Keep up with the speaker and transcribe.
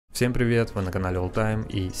Всем привет, вы на канале AllTime,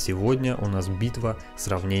 и сегодня у нас битва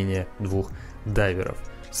сравнения двух дайверов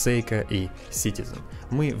Seiko и Citizen.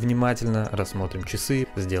 Мы внимательно рассмотрим часы,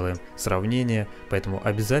 сделаем сравнение, поэтому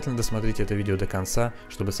обязательно досмотрите это видео до конца,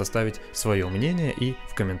 чтобы составить свое мнение и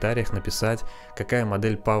в комментариях написать, какая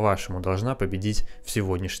модель по-вашему должна победить в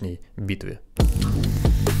сегодняшней битве.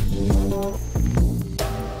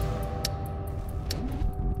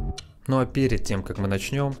 Ну а перед тем, как мы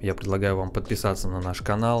начнем, я предлагаю вам подписаться на наш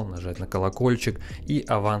канал, нажать на колокольчик и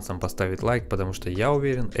авансом поставить лайк, потому что я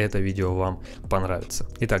уверен, это видео вам понравится.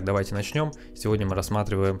 Итак, давайте начнем. Сегодня мы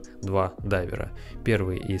рассматриваем два дайвера.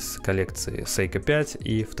 Первый из коллекции Seiko 5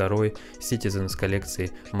 и второй Citizen из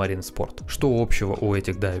коллекции Marine Sport. Что общего у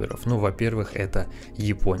этих дайверов? Ну, во-первых, это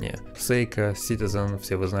Япония. Seiko, Citizen,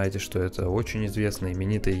 все вы знаете, что это очень известные,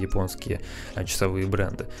 именитые японские часовые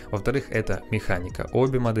бренды. Во-вторых, это механика.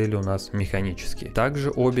 Обе модели у нас механические.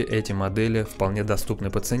 Также обе эти модели вполне доступны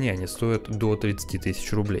по цене, они стоят до 30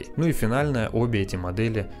 тысяч рублей. Ну и финальная, обе эти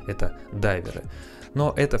модели это дайверы.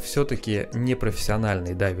 Но это все-таки не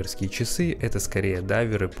профессиональные дайверские часы, это скорее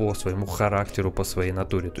дайверы по своему характеру, по своей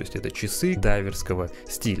натуре, то есть это часы дайверского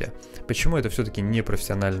стиля. Почему это все-таки не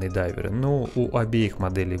профессиональные дайверы? Ну, у обеих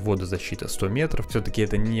моделей водозащита 100 метров, все-таки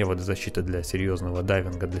это не водозащита для серьезного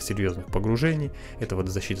дайвинга, для серьезных погружений, это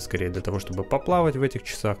водозащита скорее для того, чтобы поплавать в этих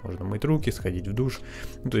часах, можно мыть руки, сходить в душ,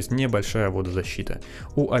 то есть небольшая водозащита.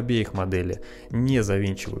 У обеих моделей не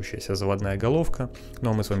завинчивающаяся заводная головка,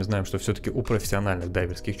 но мы с вами знаем, что все-таки у профессиональных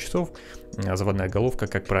дайверских часов заводная головка,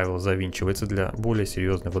 как правило, завинчивается для более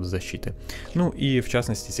серьезной водозащиты. Ну и в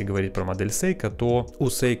частности, если говорить про модель Seiko, то у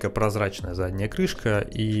Seiko прозрачная задняя крышка,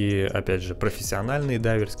 и опять же профессиональные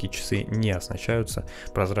дайверские часы не оснащаются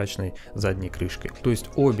прозрачной задней крышкой. То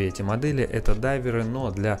есть обе эти модели это дайверы,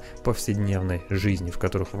 но для повседневной жизни, в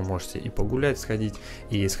которых вы можете и погулять, сходить,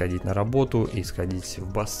 и сходить на работу, и сходить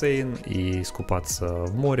в бассейн, и искупаться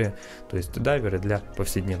в море. То есть дайверы для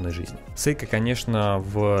повседневной жизни. Seiko, конечно,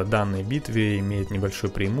 в данной битве имеет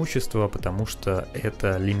небольшое преимущество, потому что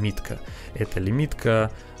это лимитка. Это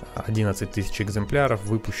лимитка 11 тысяч экземпляров,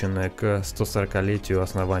 выпущенная к 140-летию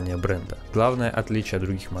основания бренда. Главное отличие от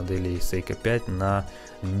других моделей Seiko 5 на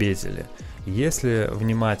безеле. Если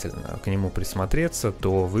внимательно к нему присмотреться,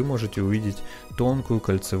 то вы можете увидеть тонкую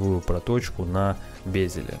кольцевую проточку на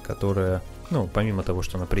безеле, которая, ну, помимо того,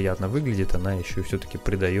 что она приятно выглядит, она еще все-таки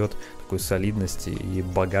придает такой солидности и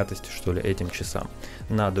богатости, что ли, этим часам.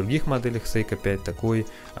 На других моделях Seiko 5 такой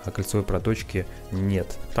кольцевой проточки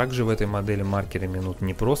нет. Также в этой модели маркеры минут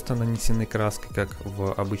не просто нанесены краской, как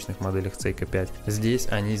в обычных моделях Seiko 5. Здесь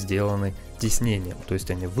они сделаны тиснением, то есть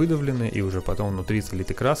они выдавлены и уже потом внутри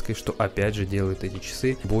залиты краской, что опять же делает эти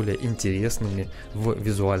часы более интересными в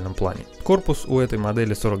визуальном плане. Корпус у этой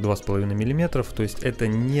модели 42,5 мм, то есть это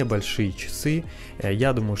небольшие часы.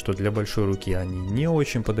 Я думаю, что для большой руки они не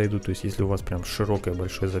очень подойдут, то есть если у вас прям широкое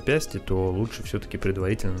большое запястье, то лучше все-таки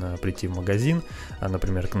предварительно прийти в магазин,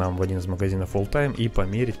 например, к нам в один из магазинов AllTime, и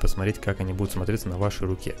померить, посмотреть, как они будут смотреться на вашей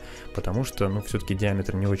руке, потому что, ну, все-таки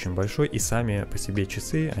диаметр не очень большой, и сами по себе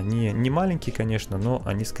часы, они не маленькие, конечно, но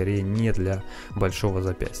они скорее не для большого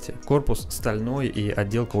запястья. Корпус стальной и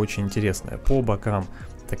отделка очень интересная. По бокам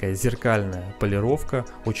такая зеркальная полировка,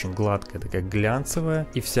 очень гладкая, такая глянцевая,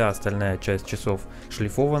 и вся остальная часть часов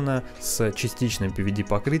шлифована с частичным PVD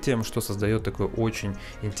покрытием, что создает такое очень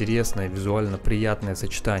интересное, визуально приятное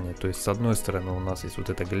сочетание. То есть с одной стороны у нас есть вот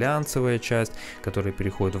эта глянцевая часть, которая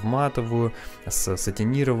переходит в матовую, с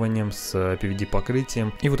сатинированием, с PVD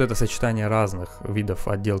покрытием, и вот это сочетание разных видов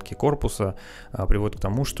отделки корпуса приводит к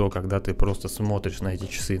тому, что когда ты просто смотришь на эти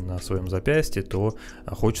часы на своем запястье, то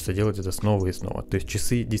хочется делать это снова и снова. То есть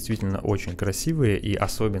часы действительно очень красивые, и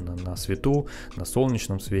особенно на свету, на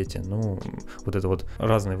солнечном свете. Ну, вот это вот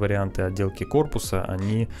разные варианты отделки корпуса,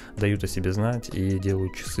 они дают о себе знать и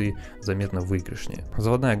делают часы заметно выигрышнее.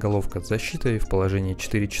 Заводная головка с защитой в положении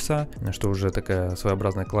 4 часа, что уже такая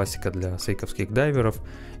своеобразная классика для сейковских дайверов.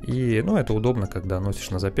 И, ну, это удобно, когда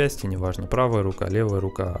носишь на запястье, неважно, правая рука, левая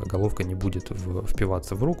рука, головка не будет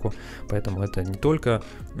впиваться в руку, поэтому это не только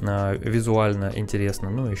визуально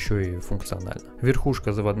интересно, но еще и функционально.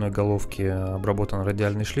 Верхушка заводной головки обработана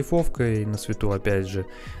радиальной шлифовкой, на свету опять же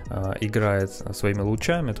играет своими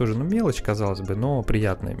лучами, тоже, ну, мелочь, казалось бы, но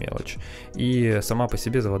приятная мелочь. И сама по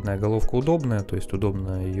себе заводная головка удобная, то есть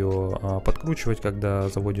удобно ее подкручивать, когда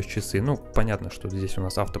заводишь часы. Ну, понятно, что здесь у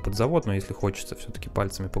нас автоподзавод, но если хочется все-таки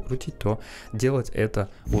пальцами покрутить, то делать это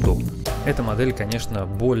удобно. Эта модель, конечно,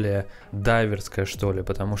 более дайверская, что ли,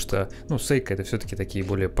 потому что, ну, Seiko это все-таки такие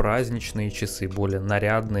более праздничные часы, более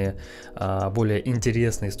нарядные, более интересные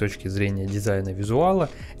интересный с точки зрения дизайна, визуала.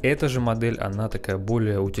 Эта же модель, она такая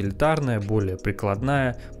более утилитарная, более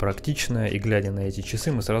прикладная, практичная, и глядя на эти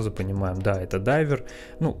часы, мы сразу понимаем, да, это дайвер,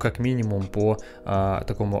 ну, как минимум по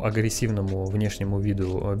такому агрессивному внешнему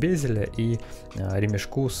виду безеля и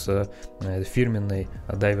ремешку с фирменной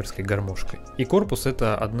дайверской гармошкой. И корпус —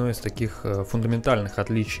 это одно из таких фундаментальных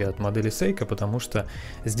отличий от модели Seiko, потому что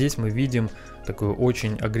здесь мы видим такой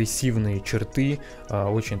очень агрессивные черты,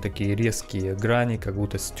 очень такие резкие грани, как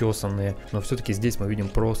будто стесанные, но все-таки здесь мы видим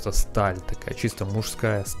просто сталь, такая чисто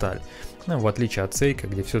мужская сталь. Ну, в отличие от Seiko,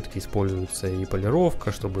 где все-таки используется и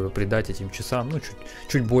полировка, чтобы придать этим часам, ну,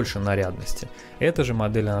 чуть больше нарядности. Эта же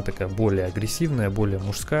модель, она такая более агрессивная, более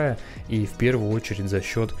мужская, и в первую очередь за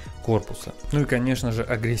счет корпуса. Ну и, конечно же,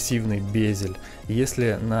 агрессивный безель.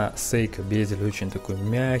 Если на Seiko безель очень такой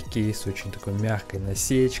мягкий, с очень такой мягкой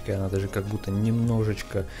насечкой, она даже как будто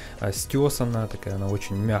немножечко стесана, такая она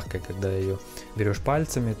очень мягкая, когда ее берешь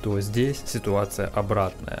пальцами, то здесь ситуация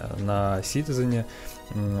обратная. На Citizen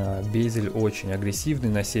безель очень агрессивный,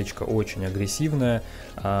 насечка очень агрессивная.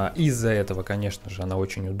 Из-за этого, конечно же, она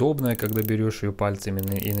очень удобная, когда берешь ее пальцами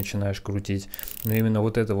и начинаешь крутить. Но именно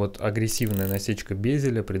вот эта вот агрессивная насечка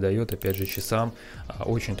безеля придает, опять же, часам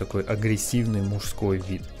очень такой агрессивный мужской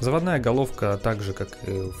вид. Заводная головка, так же как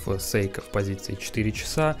и в Seiko, в позиции 4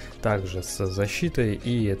 часа, также с защитой,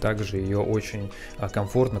 и также ее очень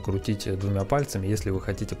комфортно крутить двумя пальцами, если вы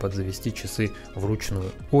хотите подзавести часы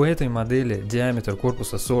вручную. У этой модели диаметр корпуса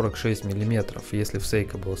 46 мм, если в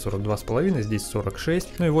Seiko было 42,5, здесь 46.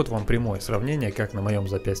 Ну и вот вам прямое сравнение, как на моем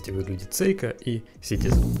запястье выглядит Seiko и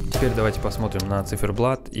Citizen. Теперь давайте посмотрим на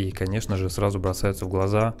циферблат, и, конечно же, сразу бросается в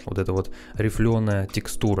глаза вот эта вот рифленая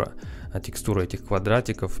текстура этих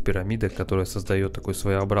квадратиков, пирамидок, которая создает такой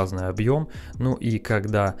своеобразный объем. Ну и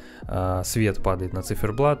когда свет падает на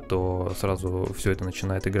циферблат, то сразу все это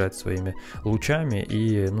начинает играть своими лучами,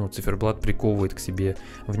 и циферблат приковывает к себе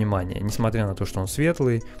внимание. Несмотря на то, что он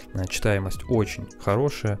светлый, читаемость очень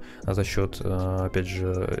хорошая за счет, опять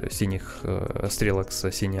же, синих стрелок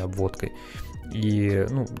с синей обводкой. И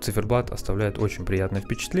циферблат оставляет очень приятное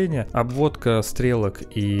впечатление. Обводка стрелок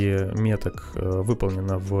и меток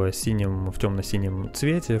выполнена в темно-синем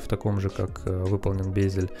цвете, в таком же, как выполнен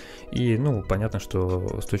безель. И понятно,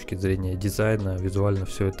 что с точки зрения дизайна, визуально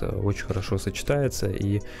все это очень хорошо сочетается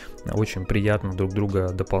и очень приятно друг друга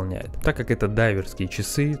дополняет. Так как это дайверские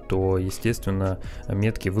часы, то, естественно,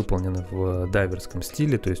 метки выполнены в дайверском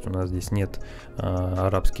стиле, то есть у нас здесь нет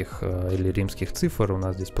арабских или римских цифр, у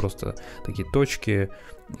нас здесь просто такие точки,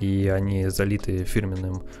 и они залиты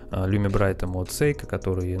фирменным люмибрайтом от Seiko,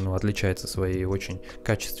 который отличается своей очень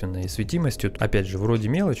качественной светимостью. Опять же, вроде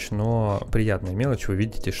мелочь, но приятная мелочь. Вы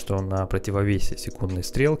видите, что на противовесе секундной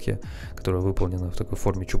стрелки, которая выполнена в такой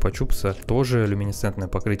форме чупа-чупса, тоже люминесцентное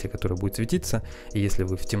покрытие, которое будет светиться. И если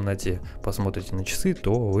вы в темноте посмотрите на часы,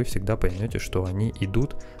 то вы всегда поймете, что они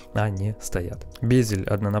идут, а не стоят. Безель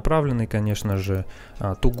однонаправленный, конечно же,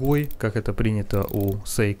 тугой, как это принято у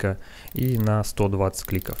Seiko, и на 120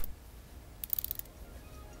 кликов.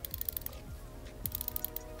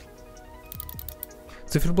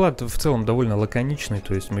 Циферблат в целом довольно лаконичный,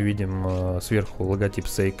 то есть мы видим сверху логотип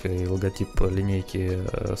Seiko и логотип линейки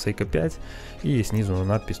Seiko 5, и снизу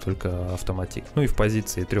надпись только автоматик. Ну и в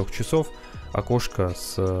позиции 3 часов окошко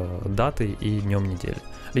с датой и днем недели.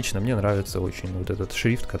 Лично мне нравится очень вот этот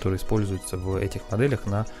шрифт, который используется в этих моделях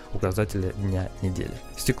на указателе дня недели.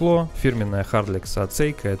 Стекло фирменное Hardlex от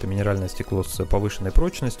Seiko, это минеральное стекло с повышенной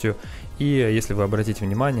прочностью, и если вы обратите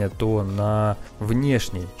внимание, то на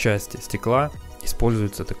внешней части стекла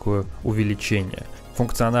используется такое увеличение.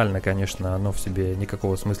 Функционально, конечно, оно в себе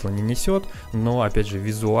никакого смысла не несет, но, опять же,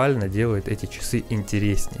 визуально делает эти часы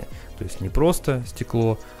интереснее. То есть не просто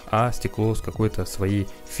стекло, а стекло с какой-то своей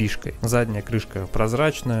фишкой. Задняя крышка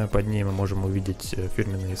прозрачная, под ней мы можем увидеть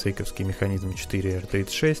фирменный сейковский механизм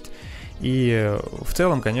 4R36. И в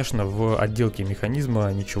целом, конечно, в отделке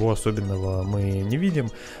механизма ничего особенного мы не видим,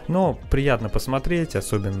 но приятно посмотреть,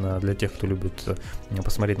 особенно для тех, кто любит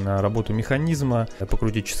посмотреть на работу механизма,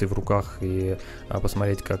 покрутить часы в руках и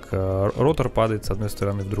посмотреть, как ротор падает с одной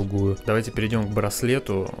стороны в другую. Давайте перейдем к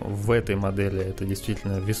браслету. В этой модели это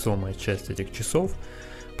действительно весомая часть этих часов,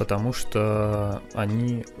 потому что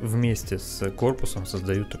они вместе с корпусом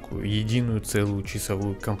создают такую единую целую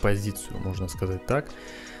часовую композицию, можно сказать так.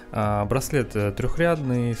 Браслет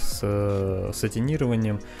трехрядный, с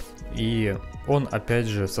сатинированием, и он, опять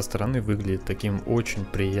же, со стороны выглядит таким очень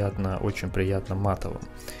приятно матовым.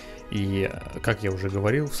 И, как я уже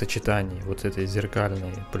говорил, в сочетании вот с этой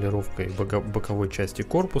зеркальной полировкой боковой части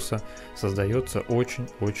корпуса создается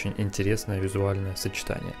очень-очень интересное визуальное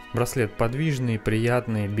сочетание. Браслет подвижный,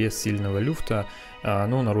 приятный, без сильного люфта.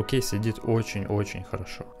 но на руке сидит очень-очень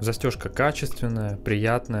хорошо. Застежка качественная,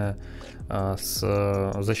 приятная,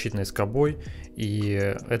 с защитной скобой,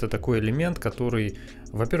 и это такой элемент, который,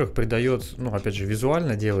 во-первых, придает, ну, опять же,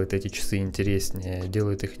 визуально делает эти часы интереснее,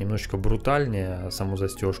 делает их немножечко брутальнее, саму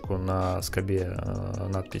застежку, на скобе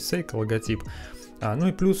надпись Seiko, логотип. Ну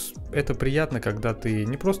и плюс это приятно, когда ты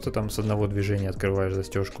не просто там с одного движения открываешь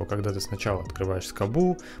застежку, а когда ты сначала открываешь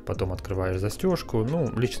скобу, потом открываешь застежку.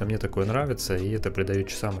 Ну, лично мне такое нравится, и это придает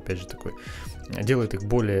часам, опять же, такой, делает их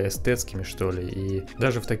более эстетскими, что ли. И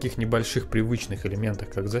даже в таких небольших привычных элементах,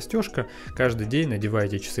 как застежка, каждый день надевая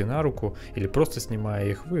эти часы на руку или просто снимая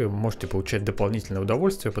их, вы можете получать дополнительное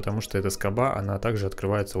удовольствие, потому что эта скоба, она также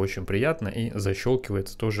открывается очень приятно и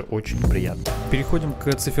защелкивается тоже очень приятно. Переходим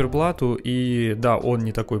к циферблату, и да, он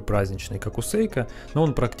не такой праздничный, как у Seiko, но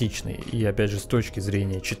он практичный. И опять же, с точки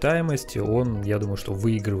зрения читаемости, он, я думаю, что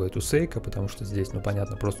выигрывает у Seiko, потому что здесь, ну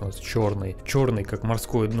понятно, просто у нас черный, как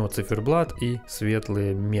морское дно циферблат и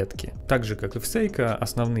светлые метки. Так же, как и в Seiko,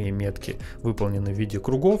 основные метки выполнены в виде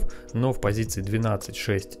кругов, но в позиции 12,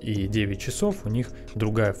 6 и 9 часов у них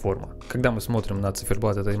другая форма. Когда мы смотрим на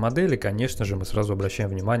циферблат этой модели, конечно же, мы сразу обращаем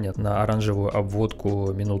внимание на оранжевую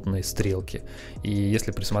обводку минутной стрелки. И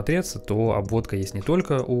если присмотреться, то обводка есть не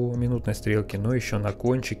только у минутной стрелки, но еще на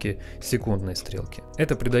кончике секундной стрелки.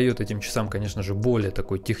 Это придает этим часам, конечно же, более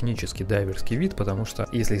такой технический дайверский вид, потому что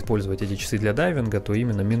если использовать эти часы для дайвинга, то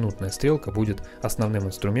именно минутная стрелка будет основным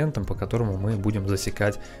инструментом, по которому мы будем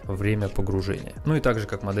засекать время погружения. Ну и также,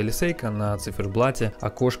 как в модели Seiko, на циферблате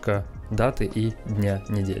окошко даты и дня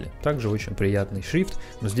недели. Также очень приятный шрифт,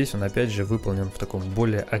 но здесь он опять же выполнен в таком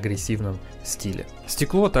более агрессивном стиле.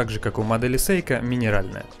 Стекло, так же как у модели Seiko,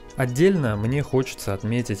 минеральное. Отдельно мне хочется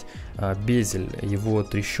отметить безель, его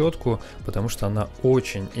трещотку, потому что она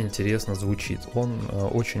очень интересно звучит. Он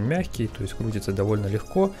очень мягкий, то есть крутится довольно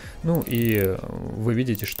легко. Ну и вы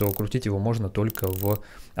видите, что крутить его можно только в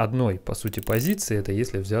одной, по сути, позиции. Это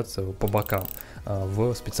если взяться по бокам,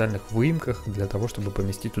 в специальных выемках для того, чтобы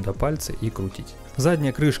поместить туда пальцы и крутить.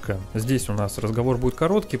 Задняя крышка. Здесь у нас разговор будет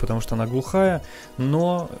короткий, потому что она глухая,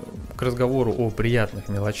 но к разговору о приятных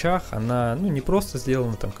мелочах она, ну, не просто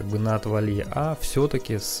сделана там как бы на отвали, а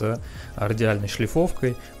все-таки с радиальной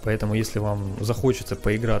шлифовкой. Поэтому если вам захочется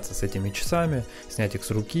поиграться с этими часами, снять их с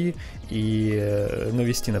руки и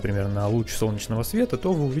навести, например, на луч солнечного света,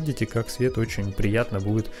 то вы увидите, как свет очень приятно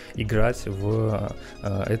будет играть в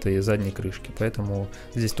этой задней крышке. Поэтому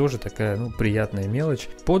здесь тоже такая, ну, приятная мелочь.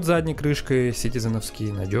 Под задней крышкой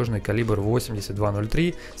ситизеновский надежный калибр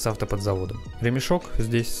 8203 с автоподзаводом. Ремешок,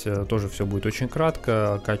 здесь тоже все будет очень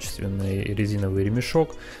кратко. Качественный резиновый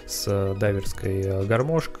ремешок с дайверской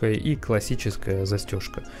гармошкой и классическая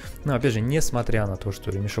застежка. Но опять же, несмотря на то, что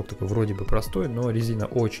ремешок такой вроде бы простой, но резина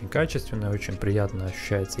очень качественная, очень приятно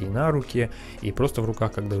ощущается и на руке, и просто в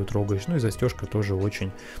руках, когда ее трогаешь. Ну и застежка тоже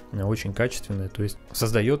очень качественная, то есть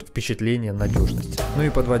создает впечатление надежности. Ну и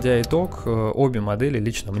подводя итог, обе модели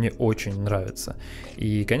лично мне очень нравятся.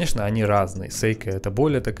 И, конечно, они разные. Seiko это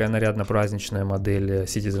более такая нарядно-праздничная модель,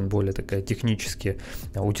 Citizen более такая технически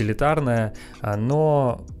утилитарная,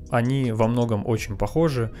 но они во многом очень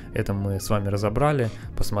похожи, это мы с вами разобрали,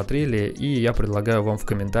 посмотрели, и я предлагаю вам в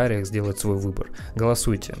комментариях сделать свой выбор.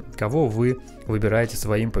 Голосуйте, кого вы выбираете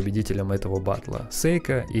своим победителем этого батла,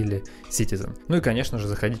 Seiko или Citizen. Ну и, конечно же,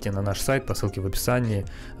 заходите на наш сайт по ссылке в описании,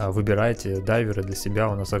 выбирайте дайверы для себя,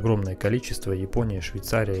 у нас огромное количество, Япония,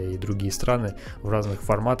 Швейцария и другие страны в разных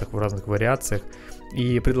форматах, в разных вариациях.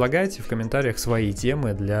 И предлагайте в комментариях свои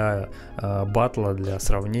темы для батла, для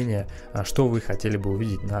сравнения, что вы хотели бы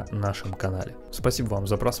увидеть на нашем канале. Спасибо вам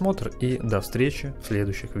за просмотр и до встречи в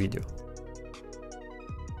следующих видео.